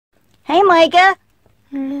Hey, Micah.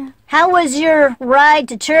 How was your ride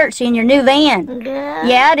to church in your new van? Good.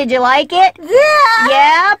 Yeah, did you like it? Yeah.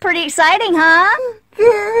 Yeah, pretty exciting, huh?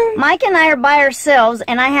 Micah and I are by ourselves,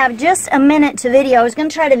 and I have just a minute to video. I was going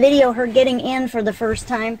to try to video her getting in for the first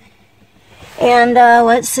time. And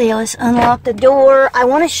let's see, let's unlock the door. I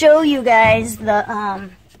want to show you guys the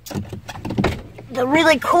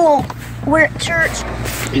really cool, we're at church,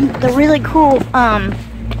 the really cool,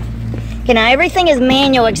 okay, now everything is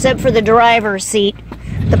manual except for the driver's seat.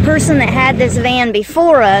 The person that had this van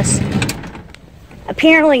before us,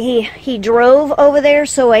 apparently he drove over there,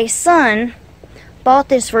 so a son bought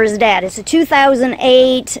this for his dad. It's a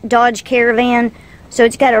 2008 Dodge Caravan, so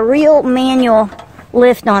it's got a real manual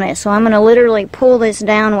lift on it. So I'm going to literally pull this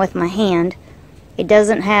down with my hand. It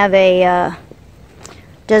doesn't have a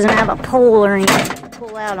pole or anything to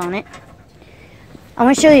pull out on it. I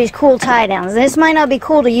want to show you these cool tie downs. This might not be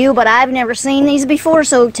cool to you, but I've never seen these before,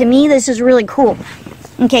 so to me this is really cool.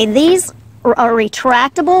 Okay, these are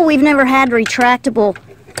retractable. We've never had retractable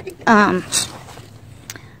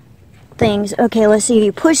things. Okay, let's see.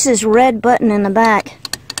 You push this red button in the back.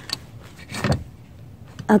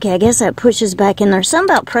 Okay, I guess that pushes back in there.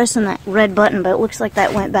 Something about pressing that red button, but it looks like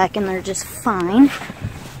that went back in there just fine.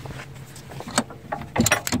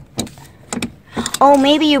 Oh,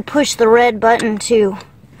 maybe you push the red button to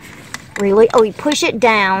release. Oh, you push it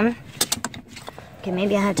down. Okay,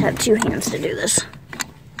 maybe I have to have two hands to do this.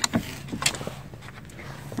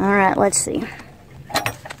 Alright, let's see.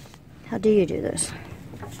 How do you do this?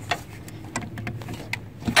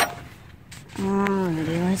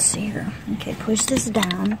 Alrighty, let's see here. Okay, push this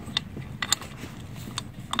down.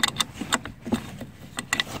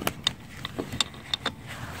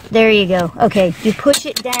 There you go. Okay, you push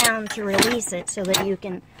it down to release it so that you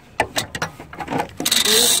can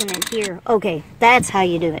loosen it here. Okay, that's how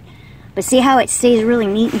you do it. But see how it stays really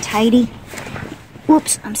neat and tidy?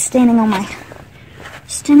 Whoops, I'm standing on my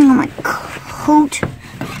coat,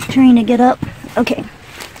 trying to get up. Okay.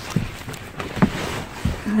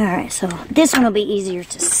 Alright, so this one will be easier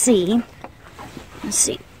to see. Let's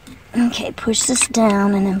see. Okay, push this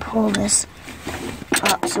down and then pull this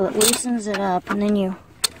up so it loosens it up, and then you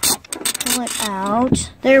pull it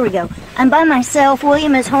out. There we go. I'm by myself.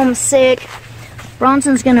 William is homesick.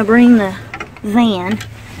 Bronson's going to bring the van.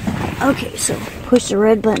 Okay, so push the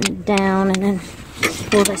red button down and then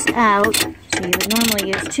pull this out. So you would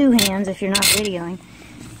normally use two hands if you're not videoing.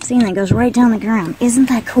 See, and it goes right down the ground. Isn't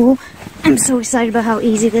that cool? I'm so excited about how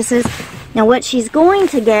easy this is. Now what she's going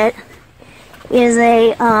to get is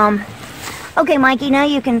a, okay Mikey, now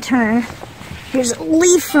you can turn. Here's a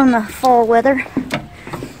leaf from the fall weather.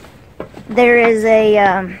 There is a,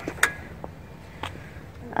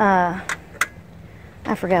 I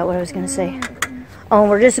forgot what I was going to say. Oh,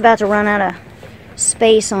 we're just about to run out of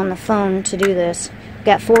space on the phone to do this.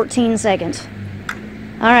 Got 14 seconds.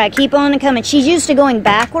 Alright, keep on and coming. She's used to going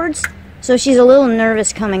backwards, so she's a little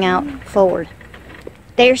nervous coming out forward.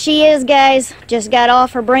 There she is, guys. Just got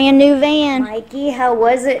off her brand new van. Mikey, how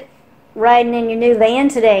was it riding in your new van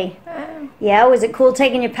today? Yeah, was it cool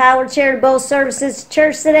taking your power chair to both services to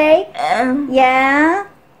church today? Yeah?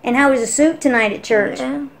 And how was the soup tonight at church?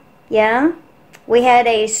 Yeah? We had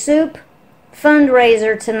a soup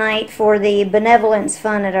fundraiser tonight for the benevolence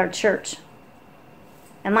fund at our church.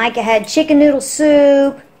 And Micah had chicken noodle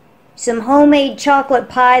soup, some homemade chocolate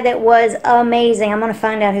pie that was amazing. I'm going to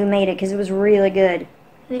find out who made it because it was really good.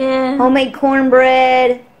 Yeah. Homemade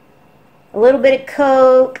cornbread, a little bit of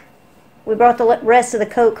Coke. We brought the rest of the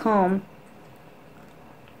Coke home.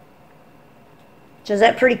 So is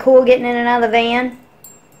that pretty cool getting in and out of the van?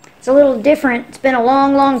 It's a little different. It's been a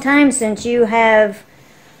long, long time since you have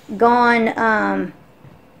gone,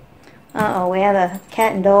 uh-oh, we have a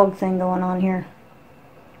cat and dog thing going on here.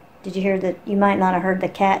 Did you hear that? You might not have heard the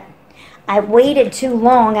cat. I waited too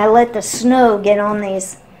long. I let the snow get on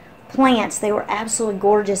these plants. They were absolutely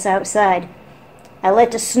gorgeous outside. I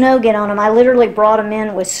let the snow get on them. I literally brought them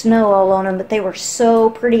in with snow all on them, but they were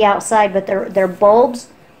so pretty outside. But they're bulbs.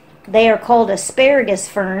 They are called asparagus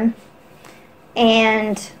fern.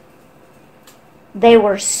 And they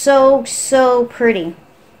were so, so pretty.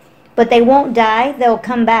 But they won't die. They'll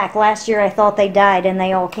come back. Last year I thought they died, and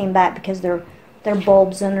they all came back because they're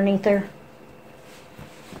bulbs underneath there.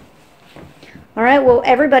 Alright, well,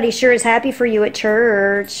 everybody sure is happy for you at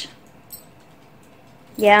church.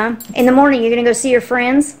 Yeah? In the morning, you're going to go see your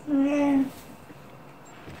friends? Yeah.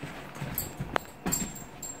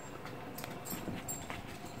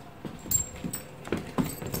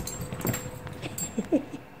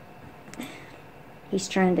 He's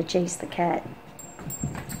trying to chase the cat.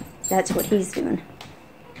 That's what he's doing.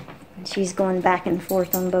 She's going back and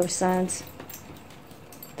forth on both sides.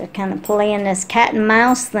 They're kind of playing this cat and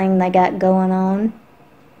mouse thing they got going on.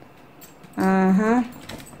 Uh-huh.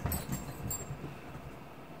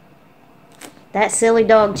 That silly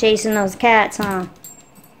dog chasing those cats, huh?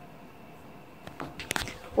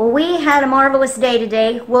 Well, we had a marvelous day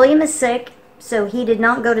today. William is sick, so he did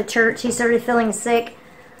not go to church. He started feeling sick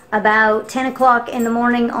about 10 o'clock in the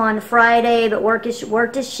morning on Friday, but worked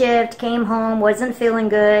his shift, came home, wasn't feeling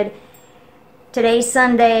good. Today's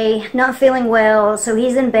Sunday, not feeling well, so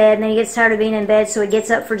he's in bed, and then he gets tired of being in bed, so he gets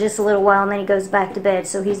up for just a little while, and then he goes back to bed,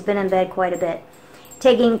 so he's been in bed quite a bit.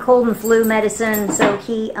 Taking cold and flu medicine, so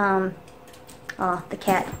he, the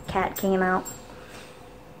cat came out.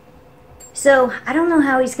 So, I don't know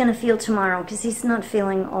how he's going to feel tomorrow, because he's not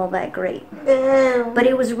feeling all that great. But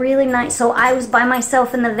it was really nice. So, I was by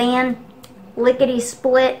myself in the van,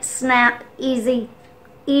 lickety-split, snap, easy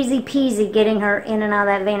peasy getting her in and out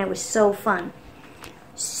of that van. It was so fun.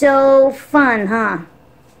 So fun, huh?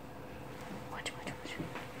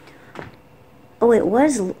 Oh, it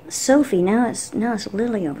was Sophie. Now it's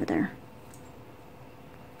Lily over there.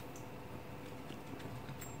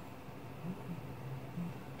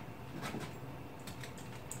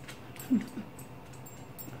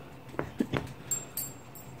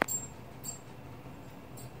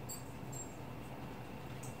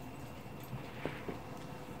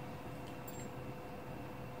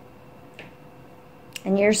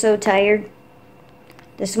 And you're so tired.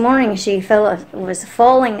 This morning she was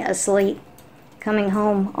falling asleep coming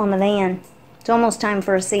home on the van. It's almost time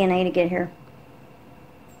for a CNA to get here.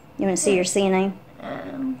 You want to see your CNA?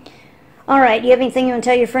 Alright, do you have anything you want to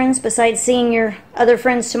tell your friends besides seeing your other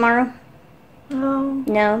friends tomorrow? No.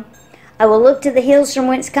 No? I will look to the hills from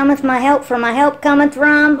whence cometh my help, for my help cometh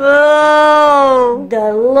from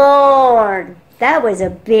the Lord. That was a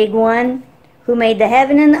big one. Who made the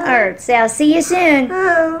heaven and the earth. Say, I'll see you soon.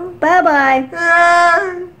 Bye-bye.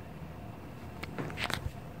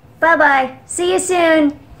 Bye-bye. See you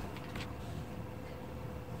soon.